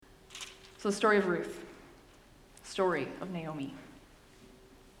So the story of Ruth, story of Naomi.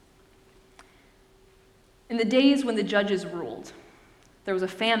 In the days when the judges ruled, there was a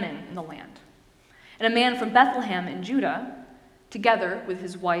famine in the land. And a man from Bethlehem in Judah, together with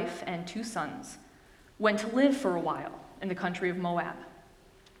his wife and 2 sons, went to live for a while in the country of Moab.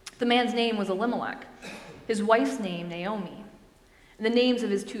 The man's name was Elimelech, his wife's name Naomi, and the names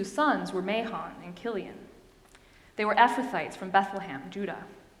of his 2 sons were Mahlon and Kilion. They were Ephrathites from Bethlehem, Judah,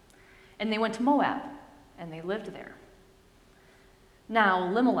 and they went to Moab, and they lived there. Now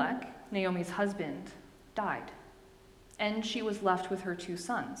Elimelech, Naomi's husband, died, and she was left with her 2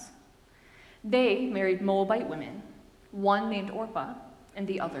 sons. They married Moabite women, one named Orpah and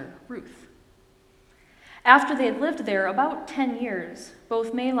the other Ruth. After they had lived there about 10 years,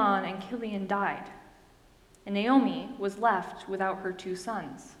 both Mahlon and Kilion died, and Naomi was left without her 2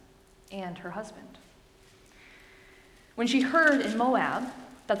 sons and her husband. When she heard in Moab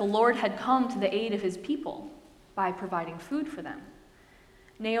that the Lord had come to the aid of his people by providing food for them,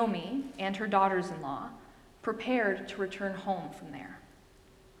 Naomi and her daughters-in-law prepared to return home from there.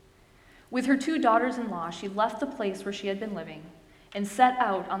 With her 2 daughters-in-law, she left the place where she had been living and set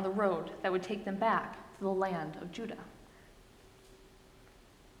out on the road that would take them back to the land of Judah.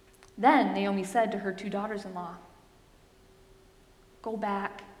 Then Naomi said to her 2 daughters-in-law, "Go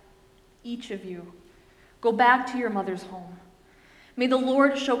back, each of you. Go back to your mother's home. May the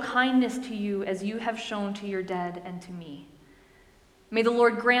Lord show kindness to you as you have shown to your dead and to me. May the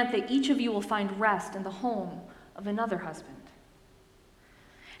Lord grant that each of you will find rest in the home of another husband."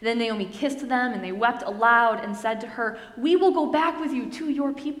 Then Naomi kissed them, and they wept aloud and said to her, "We will go back with you to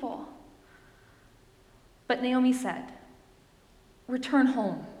your people." But Naomi said, "Return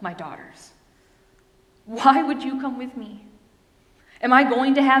home, my daughters. Why would you come with me? Am I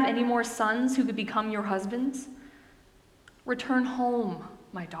going to have any more sons who could become your husbands? Return home,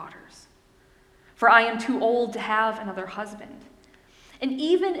 my daughters, for I am too old to have another husband. And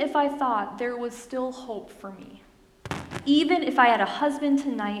even if I thought there was still hope for me, even if I had a husband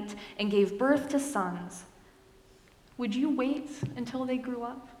tonight and gave birth to sons, would you wait until they grew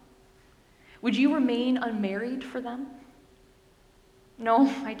up? Would you remain unmarried for them? No,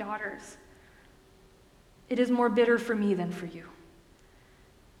 my daughters, it is more bitter for me than for you,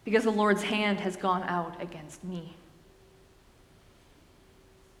 because the Lord's hand has gone out against me."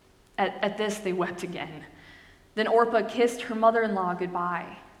 At this, they wept again. Then Orpah kissed her mother-in-law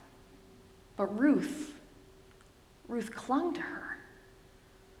goodbye. But Ruth clung to her.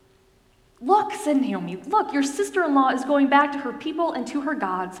 "Look," said Naomi, "look, your sister-in-law is going back to her people and to her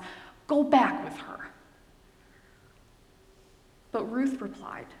gods. Go back with her." But Ruth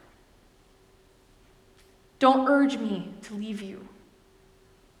replied, "Don't urge me to leave you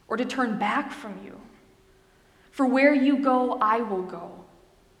or to turn back from you. For where you go, I will go.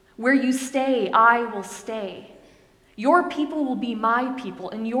 Where you stay, I will stay. Your people will be my people,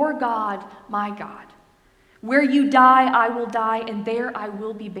 and your God, my God. Where you die, I will die, and there I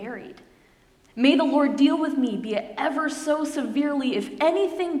will be buried. May the Lord deal with me, be it ever so severely, if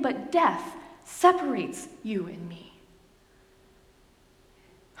anything but death separates you and me."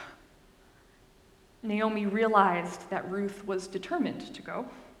 Naomi realized that Ruth was determined to go,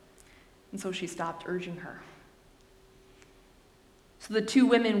 and so she stopped urging her. So the 2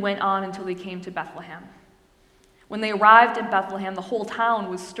 women went on until they came to Bethlehem. When they arrived in Bethlehem, the whole town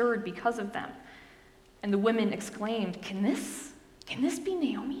was stirred because of them. And the women exclaimed, Can this be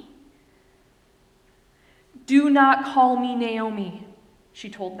Naomi?" "Do not call me Naomi,"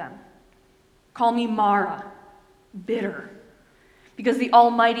 she told them. "Call me Mara, bitter, because the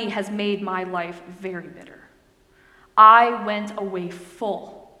Almighty has made my life very bitter. I went away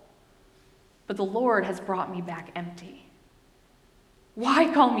full, but the Lord has brought me back empty.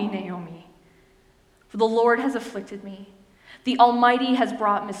 Why call me Naomi? For the Lord has afflicted me. The Almighty has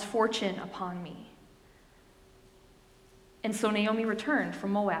brought misfortune upon me." And so Naomi returned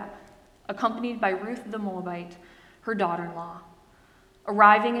from Moab, accompanied by Ruth the Moabite, her daughter-in-law,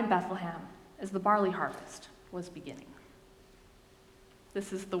 arriving in Bethlehem as the barley harvest was beginning.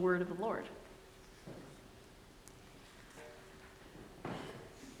 This is the word of the Lord.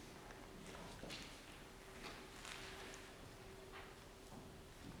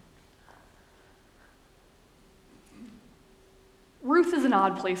 Ruth is an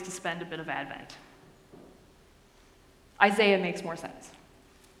odd place to spend a bit of Advent. Isaiah makes more sense.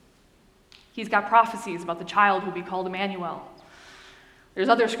 He's got prophecies about the child who will be called Emmanuel. There's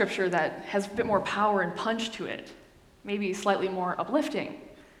other scripture that has a bit more power and punch to it, maybe slightly more uplifting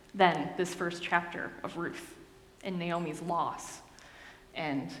than this first chapter of Ruth and Naomi's loss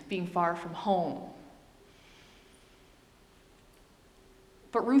and being far from home.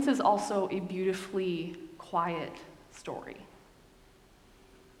 But Ruth is also a beautifully quiet story.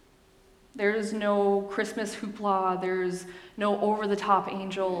 There's no Christmas hoopla, there's no over-the-top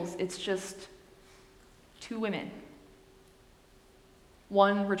angels, it's just two women.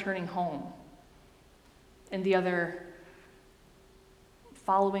 One returning home, and the other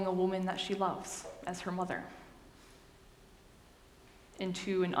following a woman that she loves as her mother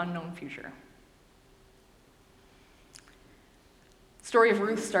into an unknown future. The story of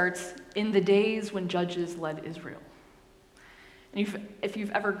Ruth starts in the days when judges led Israel. And if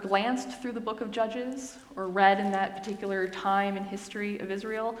you've ever glanced through the book of Judges or read in that particular time in history of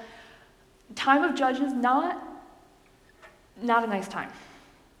Israel, time of Judges, not a nice time.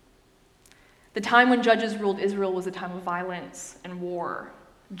 The time when judges ruled Israel was a time of violence and war,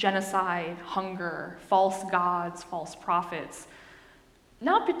 genocide, hunger, false gods, false prophets,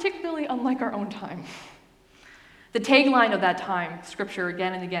 not particularly unlike our own time. The tagline of that time, Scripture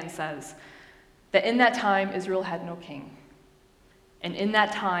again and again says, that in that time Israel had no king, and in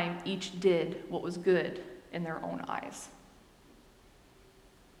that time each did what was good in their own eyes.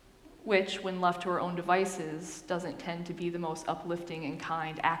 Which, when left to our own devices, doesn't tend to be the most uplifting and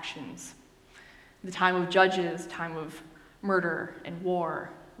kind actions. The time of judges, time of murder and war,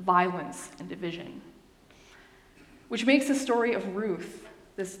 violence and division. Which makes the story of Ruth,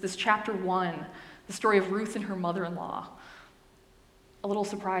 this chapter 1, the story of Ruth and her mother-in-law, a little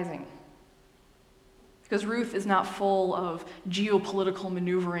surprising. Because Ruth is not full of geopolitical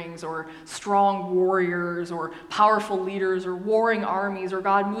maneuverings or strong warriors or powerful leaders or warring armies or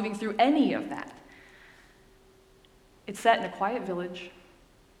God moving through any of that. It's set in a quiet village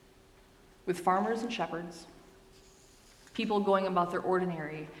with farmers and shepherds, people going about their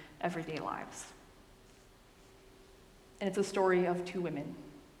ordinary, everyday lives. And it's a story of two women,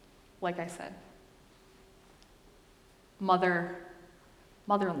 like I said.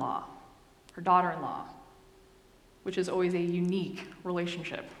 Mother-in-law, her daughter-in-law, which is always a unique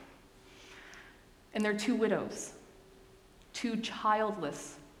relationship. And they're two widows, two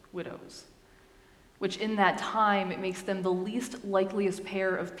childless widows, which in that time, it makes them the least likeliest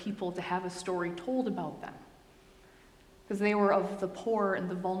pair of people to have a story told about them, because they were of the poor and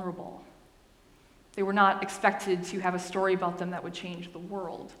the vulnerable. They were not expected to have a story about them that would change the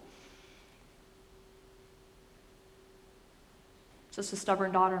world. Just a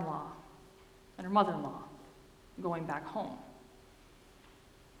stubborn daughter-in-law and her mother-in-law going back home.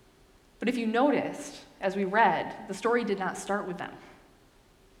 But if you noticed, as we read, the story did not start with them.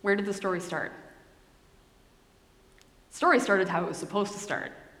 Where did the story start? The story started how it was supposed to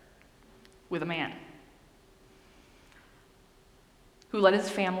start, with a man who led his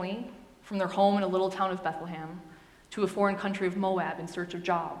family from their home in a little town of Bethlehem to a foreign country of Moab in search of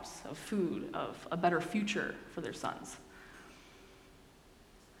jobs, of food, of a better future for their sons.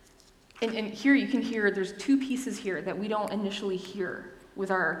 And here you can hear there's two pieces here that we don't initially hear with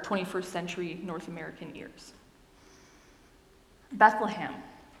our 21st century North American ears. Bethlehem.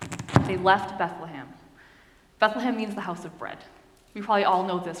 They left Bethlehem. Bethlehem means the house of bread. We probably all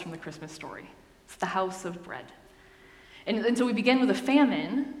know this from the Christmas story. It's the house of bread. And so we begin with a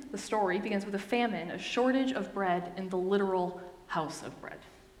famine. The story begins with a famine, a shortage of bread in the literal house of bread.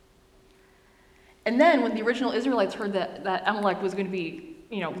 And then when the original Israelites heard that Amalek was going to be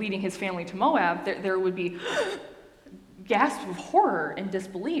leading his family to Moab, there would be gasps of horror and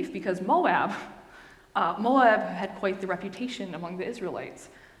disbelief, because Moab had quite the reputation among the Israelites.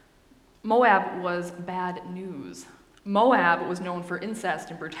 Moab was bad news. Moab was known for incest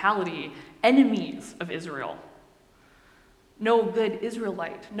and brutality, enemies of Israel. No good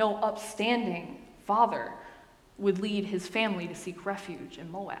Israelite, no upstanding father would lead his family to seek refuge in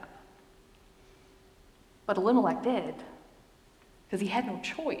Moab. But Elimelech did, because he had no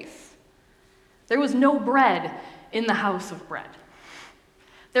choice. There was no bread in the house of bread.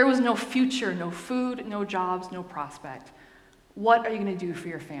 There was no future, no food, no jobs, no prospect. What are you going to do for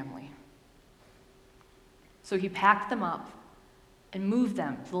your family? So he packed them up and moved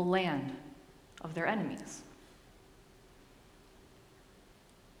them to the land of their enemies.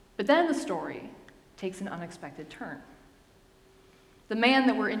 But then the story takes an unexpected turn. The man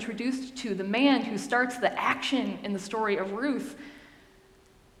that we're introduced to, the man who starts the action in the story of Ruth,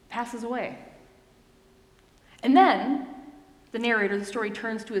 passes away. And then the narrator of the story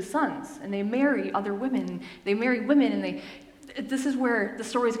turns to his sons, and they marry other women. They marry women, and this is where the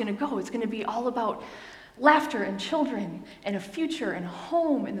story is going to go. It's going to be all about laughter and children and a future and a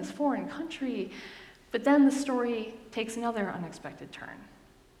home in this foreign country. But then the story takes another unexpected turn,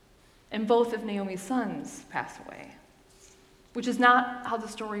 and both of Naomi's sons pass away, which is not how the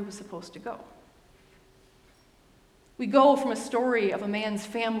story was supposed to go. We go from a story of a man's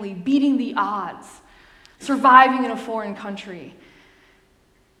family beating the odds, surviving in a foreign country,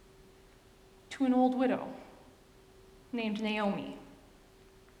 to an old widow named Naomi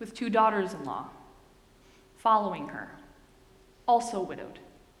with 2 daughters-in-law following her, also widowed.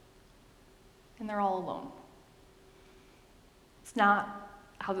 And they're all alone. It's not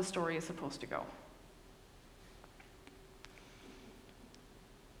how the story is supposed to go.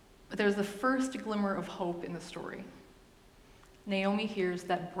 But there's the first glimmer of hope in the story. Naomi hears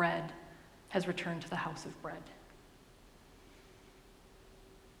that bread has returned to the house of bread.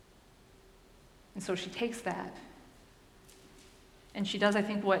 And so she takes that, and she does, I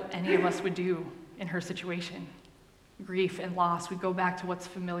think, what any of us would do in her situation. Grief and loss. We go back to what's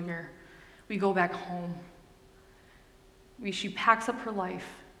familiar. We go back home. She packs up her life,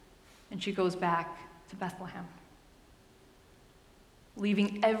 and she goes back to Bethlehem,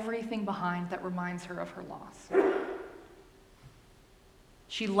 leaving everything behind that reminds her of her loss.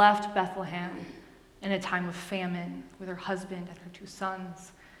 She left Bethlehem in a time of famine with her husband and her 2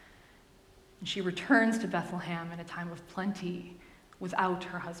 sons. And she returns to Bethlehem in a time of plenty without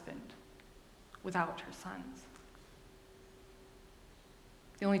her husband, without her sons.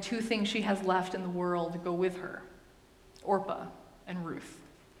 The only 2 things she has left in the world go with her: Orpah and Ruth,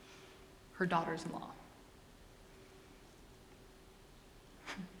 her daughters-in-law.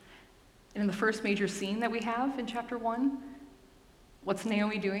 And in the first major scene that we have in chapter 1, what's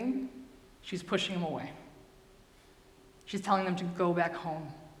Naomi doing? She's pushing them away. She's telling them to go back home,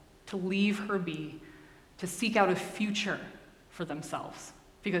 to leave her be, to seek out a future for themselves,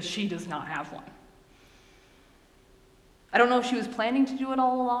 because she does not have one. I don't know if she was planning to do it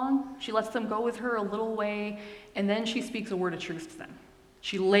all along. She lets them go with her a little way, and then she speaks a word of truth to them.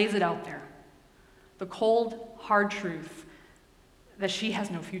 She lays it out there, the cold, hard truth that she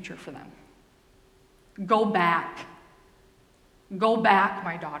has no future for them. Go back. Go back,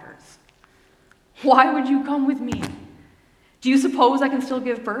 my daughters. Why would you come with me? Do you suppose I can still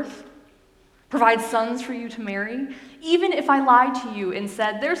give birth? Provide sons for you to marry? Even if I lied to you and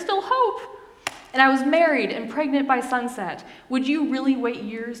said, there's still hope, and I was married and pregnant by sunset, would you really wait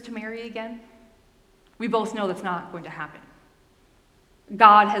years to marry again? We both know that's not going to happen.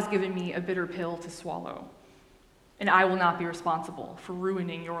 God has given me a bitter pill to swallow, and I will not be responsible for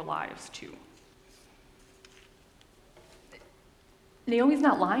ruining your lives too. Naomi's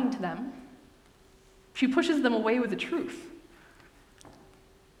not lying to them. She pushes them away with the truth.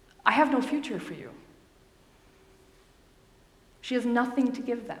 I have no future for you. She has nothing to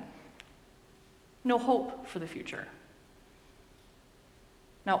give them. No hope for the future.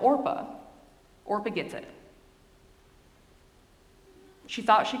 Now Orpah gets it. She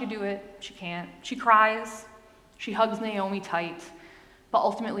thought she could do it. She can't. She cries. She hugs Naomi tight. But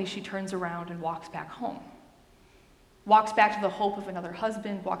ultimately she turns around and walks back home. Walks back to the hope of another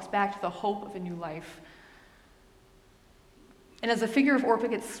husband. Walks back to the hope of a new life. And as the figure of Orpah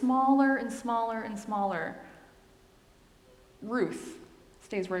gets smaller and smaller and smaller, Ruth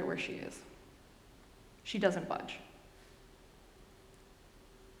stays right where she is. She doesn't budge.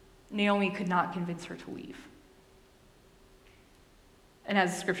 Naomi could not convince her to leave. And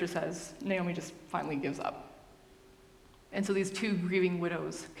as Scripture says, Naomi just finally gives up. And so these 2 grieving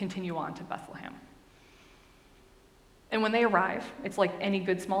widows continue on to Bethlehem. And when they arrive, it's like any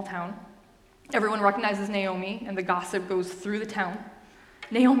good small town. Everyone recognizes Naomi, and the gossip goes through the town.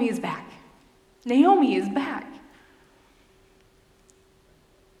 Naomi is back. Naomi is back.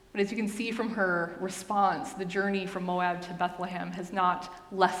 But as you can see from her response, the journey from Moab to Bethlehem has not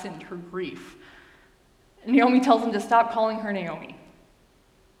lessened her grief. Naomi tells them to stop calling her Naomi.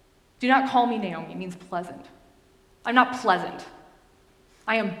 Do not call me Naomi, it means pleasant. I'm not pleasant.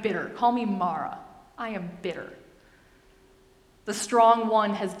 I am bitter. Call me Mara. I am bitter. The strong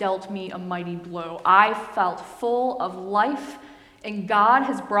one has dealt me a mighty blow. I felt full of life, and God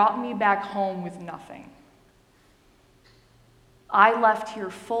has brought me back home with nothing. I left here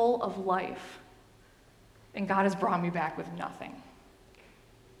full of life, and God has brought me back with nothing.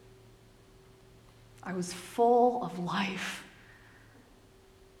 I was full of life,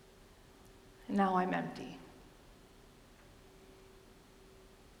 and now I'm empty.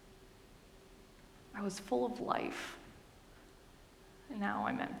 I was full of life, and now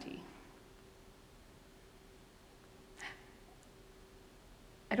I'm empty.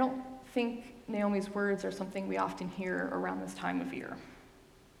 I don't think Naomi's words are something we often hear around this time of year.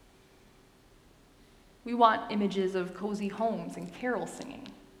 We want images of cozy homes and carol singing.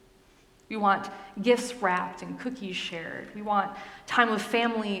 We want gifts wrapped and cookies shared. We want time with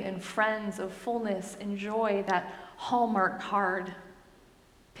family and friends of fullness and joy, that Hallmark card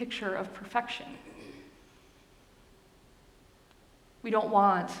picture of perfection. We don't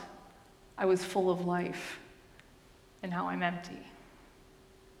want, I was full of life, and now I'm empty.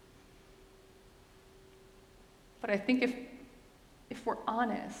 But I think if we're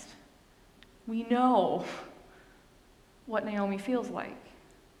honest, we know what Naomi feels like.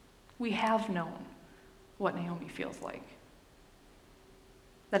 We have known what Naomi feels like.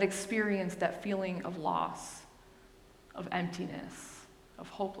 That experience, that feeling of loss, of emptiness, of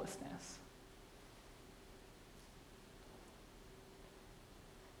hopelessness.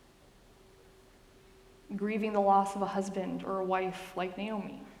 Grieving the loss of a husband or a wife like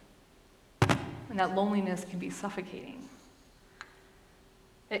Naomi. And that loneliness can be suffocating.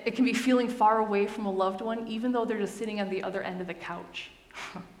 It can be feeling far away from a loved one, even though they're just sitting on the other end of the couch.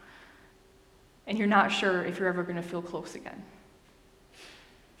 And you're not sure if you're ever going to feel close again.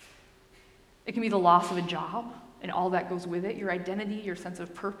 It can be the loss of a job and all that goes with it, your identity, your sense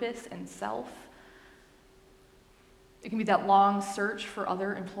of purpose and self. It can be that long search for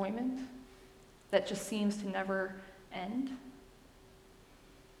other employment that just seems to never end.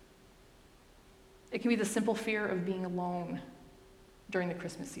 It can be the simple fear of being alone during the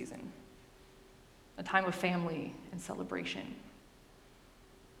Christmas season, a time of family and celebration.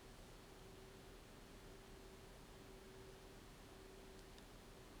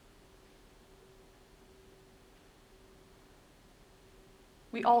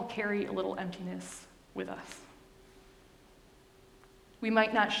 We all carry a little emptiness with us. We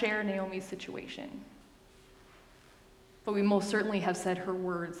might not share Naomi's situation, but we most certainly have said her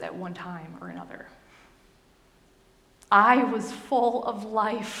words at one time or another. I was full of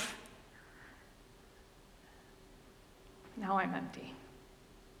life. Now I'm empty.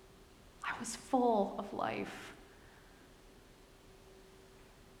 I was full of life.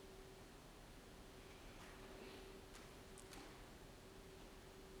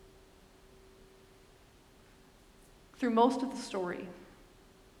 Through most of the story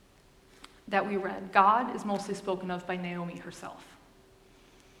that we read, God is mostly spoken of by Naomi herself.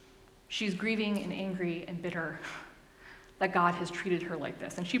 She's grieving and angry and bitter that God has treated her like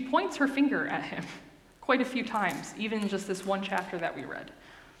this. And she points her finger at him quite a few times, even in just this one chapter that we read.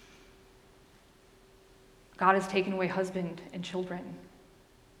 God has taken away husband and children,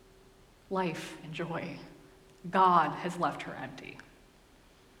 life and joy. God has left her empty.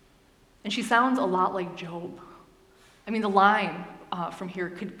 And she sounds a lot like Job. I mean, the line from here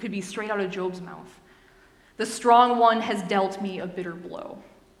could be straight out of Job's mouth. The strong one has dealt me a bitter blow.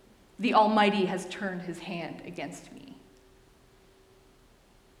 The Almighty has turned his hand against me.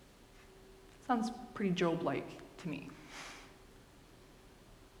 Sounds pretty Job-like to me.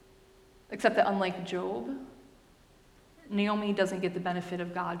 Except that unlike Job, Naomi doesn't get the benefit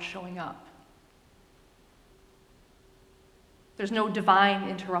of God showing up. There's no divine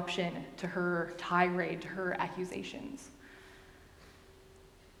interruption to her tirade, to her accusations.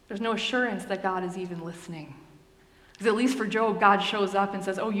 There's no assurance that God is even listening. Because at least for Job, God shows up and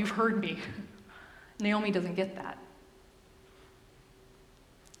says, "Oh, you've heard me." Naomi doesn't get that.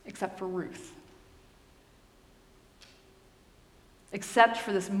 Except for Ruth. Except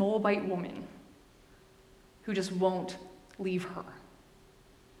for this Moabite woman who just won't leave her,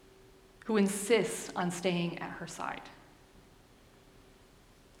 who insists on staying at her side.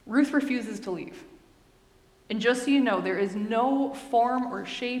 Ruth refuses to leave. And just so you know, there is no form or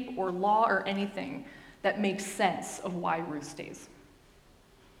shape or law or anything that makes sense of why Ruth stays.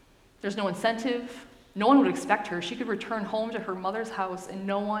 There's no incentive. No one would expect her. She could return home to her mother's house and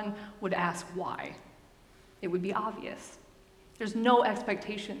no one would ask why. It would be obvious. There's no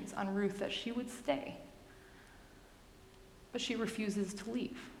expectations on Ruth that she would stay. But she refuses to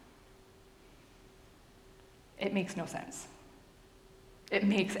leave. It makes no sense. It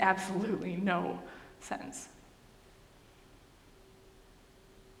makes absolutely no sense.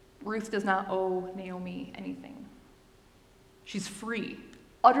 Ruth does not owe Naomi anything. She's free,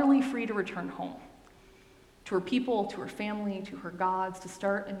 utterly free to return home, to her people, to her family, to her gods, to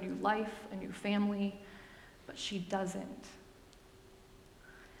start a new life, a new family, but she doesn't.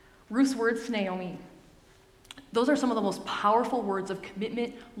 Ruth's words to Naomi, those are some of the most powerful words of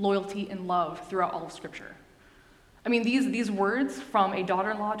commitment, loyalty, and love throughout all of Scripture. I mean, these words from a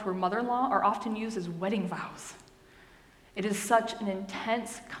daughter-in-law to her mother-in-law are often used as wedding vows. It is such an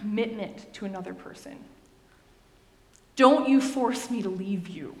intense commitment to another person. Don't you force me to leave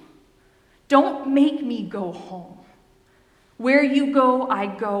you. Don't make me go home. Where you go, I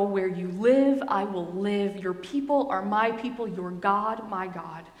go. Where you live, I will live. Your people are my people, your God, my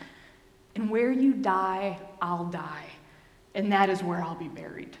God. And where you die, I'll die. And that is where I'll be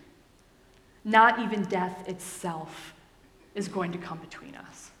buried. Not even death itself is going to come between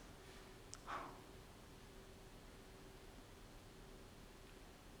us.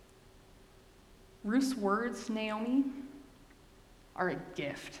 Ruth's words to Naomi are a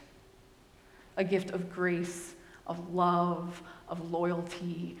gift of grace, of love, of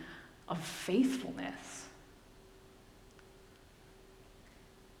loyalty, of faithfulness.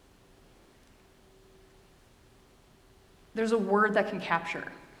 There's a word that can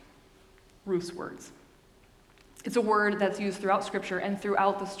capture Ruth's words. It's a word that's used throughout Scripture and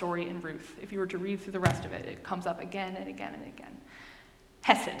throughout the story in Ruth. If you were to read through the rest of it, it comes up again and again and again.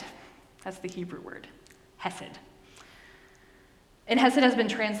 Hesed. That's the Hebrew word. Hesed. And Hesed has been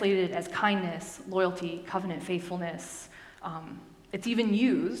translated as kindness, loyalty, covenant faithfulness. It's even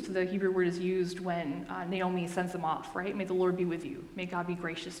used, the Hebrew word is used when Naomi sends them off, right? May the Lord be with you. May God be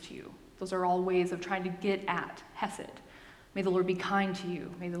gracious to you. Those are all ways of trying to get at Hesed. May the Lord be kind to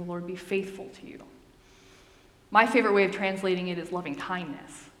you. May the Lord be faithful to you. My favorite way of translating it is loving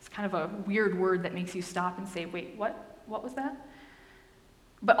kindness. It's kind of a weird word that makes you stop and say, wait, what? What was that?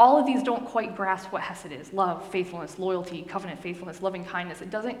 But all of these don't quite grasp what Hesed is. Love, faithfulness, loyalty, covenant faithfulness, loving kindness. It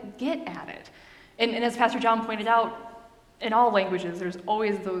doesn't get at it. And as Pastor John pointed out, in all languages, there's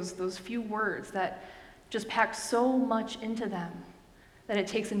always those few words that just pack so much into them that it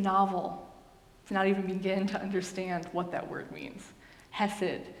takes a novel to not even begin to understand what that word means.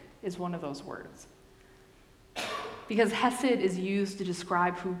 Hesed is one of those words. Because Hesed is used to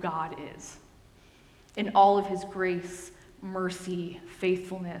describe who God is. In all of his grace, mercy,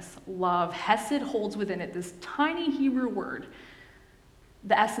 faithfulness, love, Hesed holds within it this tiny Hebrew word,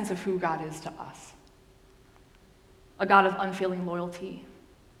 the essence of who God is to us. A God of unfailing loyalty,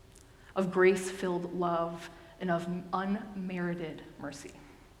 of grace-filled love, and of unmerited mercy.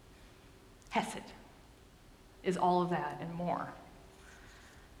 Hesed is all of that and more.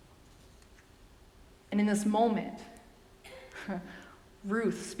 And in this moment,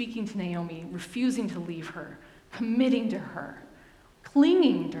 Ruth speaking to Naomi, refusing to leave her, committing to her,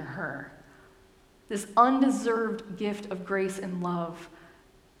 clinging to her, this undeserved gift of grace and love,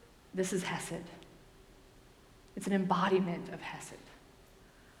 this is Hesed. It's an embodiment of Hesed.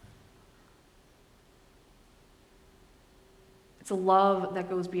 It's a love that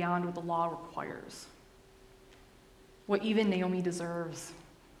goes beyond what the law requires, what even Naomi deserves.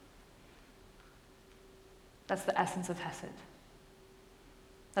 That's the essence of Hesed.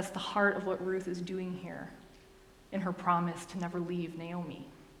 That's the heart of what Ruth is doing here in her promise to never leave Naomi.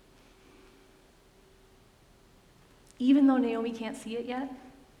 Even though Naomi can't see it yet,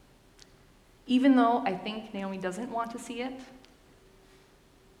 even though I think Naomi doesn't want to see it,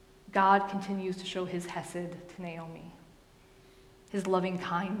 God continues to show his Hesed to Naomi, his loving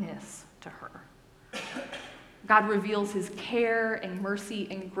kindness to her. God reveals his care and mercy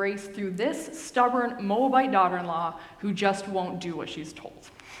and grace through this stubborn Moabite daughter-in-law who just won't do what she's told.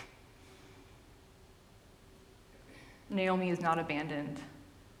 Naomi is not abandoned.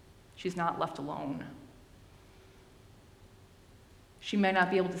 She's not left alone. She may not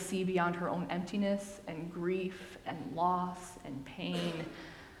be able to see beyond her own emptiness and grief and loss and pain,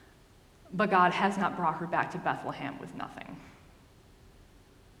 but God has not brought her back to Bethlehem with nothing.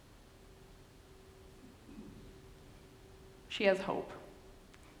 She has hope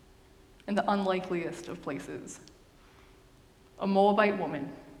in the unlikeliest of places. A Moabite woman,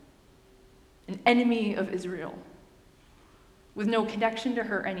 an enemy of Israel, with no connection to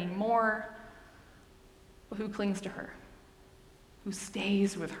her anymore, but who clings to her, who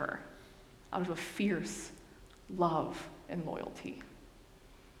stays with her out of a fierce love and loyalty.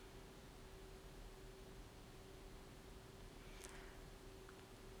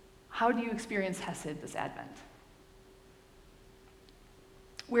 How do you experience Hesed this Advent?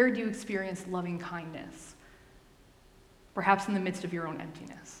 Where do you experience loving kindness? Perhaps in the midst of your own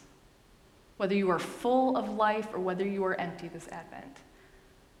emptiness. Whether you are full of life or whether you are empty this Advent,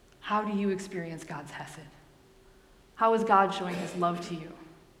 how do you experience God's Hesed? How is God showing his love to you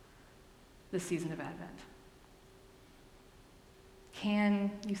this season of Advent?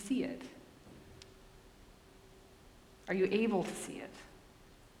 Can you see it? Are you able to see it?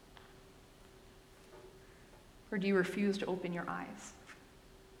 Or do you refuse to open your eyes?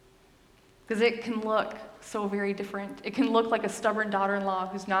 Because it can look so very different. It can look like a stubborn daughter-in-law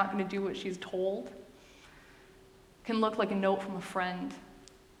who's not going to do what she's told. It can look like a note from a friend,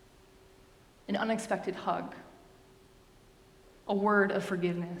 an unexpected hug, a word of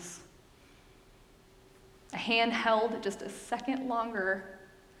forgiveness, a hand held just a second longer,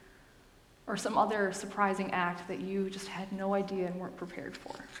 or some other surprising act that you just had no idea and weren't prepared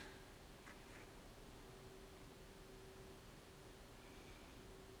for.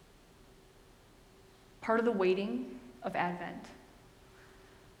 Part of the waiting of Advent,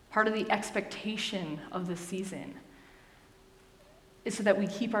 part of the expectation of this season, is so that we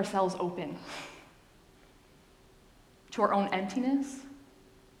keep ourselves open to our own emptiness,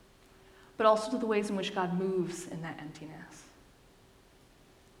 but also to the ways in which God moves in that emptiness,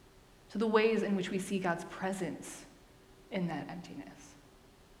 to the ways in which we see God's presence in that emptiness,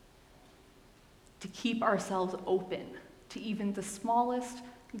 to keep ourselves open to even the smallest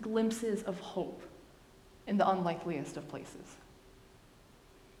glimpses of hope in the unlikeliest of places.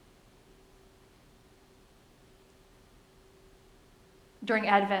 During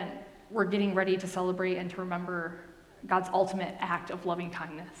Advent, we're getting ready to celebrate and to remember God's ultimate act of loving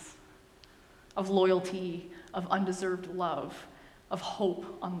kindness, of loyalty, of undeserved love, of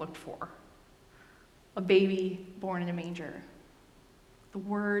hope unlooked for. A baby born in a manger, the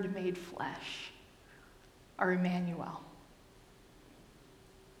Word made flesh, our Emmanuel.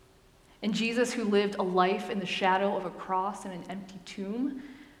 And Jesus, who lived a life in the shadow of a cross and an empty tomb,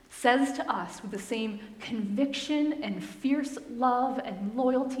 says to us with the same conviction and fierce love and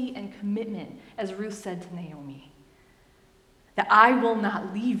loyalty and commitment as Ruth said to Naomi, that I will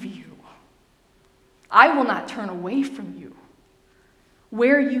not leave you. I will not turn away from you.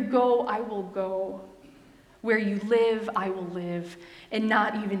 Where you go, I will go. Where you live, I will live. And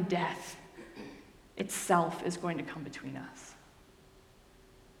not even death itself is going to come between us.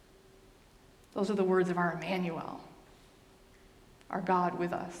 Those are the words of our Emmanuel, our God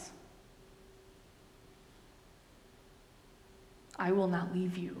with us. I will not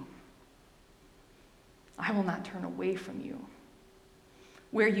leave you. I will not turn away from you.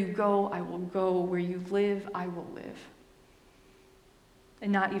 Where you go, I will go. Where you live, I will live. And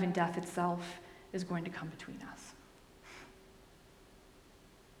not even death itself is going to come between us.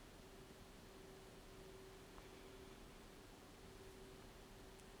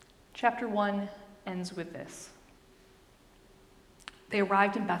 Chapter 1 ends with this. They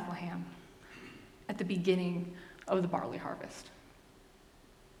arrived in Bethlehem at the beginning of the barley harvest.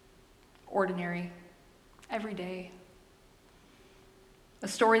 Ordinary, everyday. A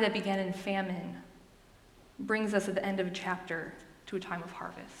story that began in famine brings us at the end of a chapter to a time of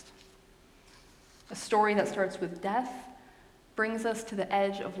harvest. A story that starts with death brings us to the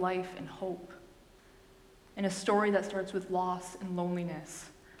edge of life and hope. And a story that starts with loss and loneliness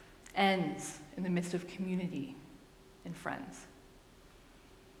ends in the midst of community and friends.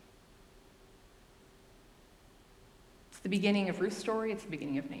 It's the beginning of Ruth's story, it's the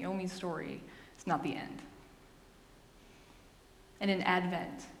beginning of Naomi's story, it's not the end. And in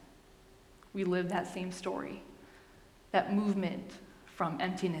Advent, we live that same story, that movement from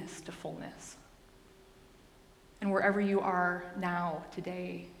emptiness to fullness. And wherever you are now,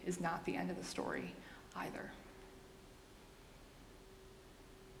 today, is not the end of the story either.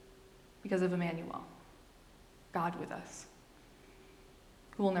 Because of Emmanuel, God with us,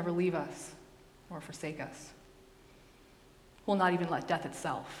 who will never leave us nor forsake us, who will not even let death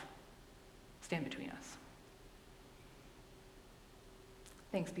itself stand between us.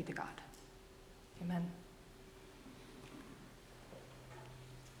 Thanks be to God. Amen.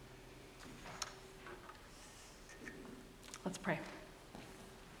 Let's pray.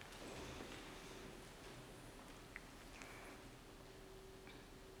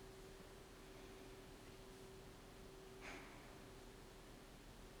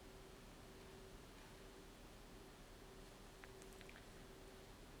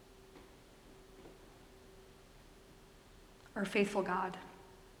 Our faithful God,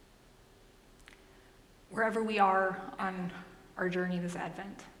 wherever we are on our journey this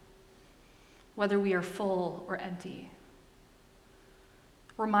Advent, whether we are full or empty,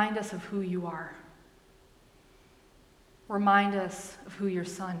 remind us of who you are. Remind us of who your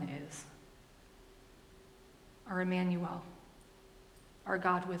Son is, our Emmanuel, our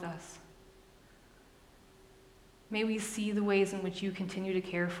God with us. May we see the ways in which you continue to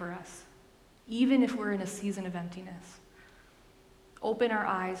care for us, even if we're in a season of emptiness. Open our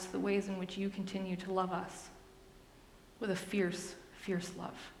eyes to the ways in which you continue to love us with a fierce, fierce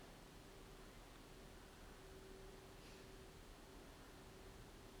love.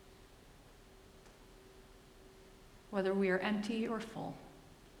 Whether we are empty or full,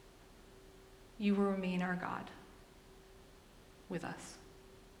 you will remain our God with us.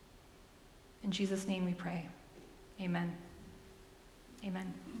 In Jesus' name we pray. Amen.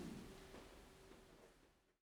 Amen.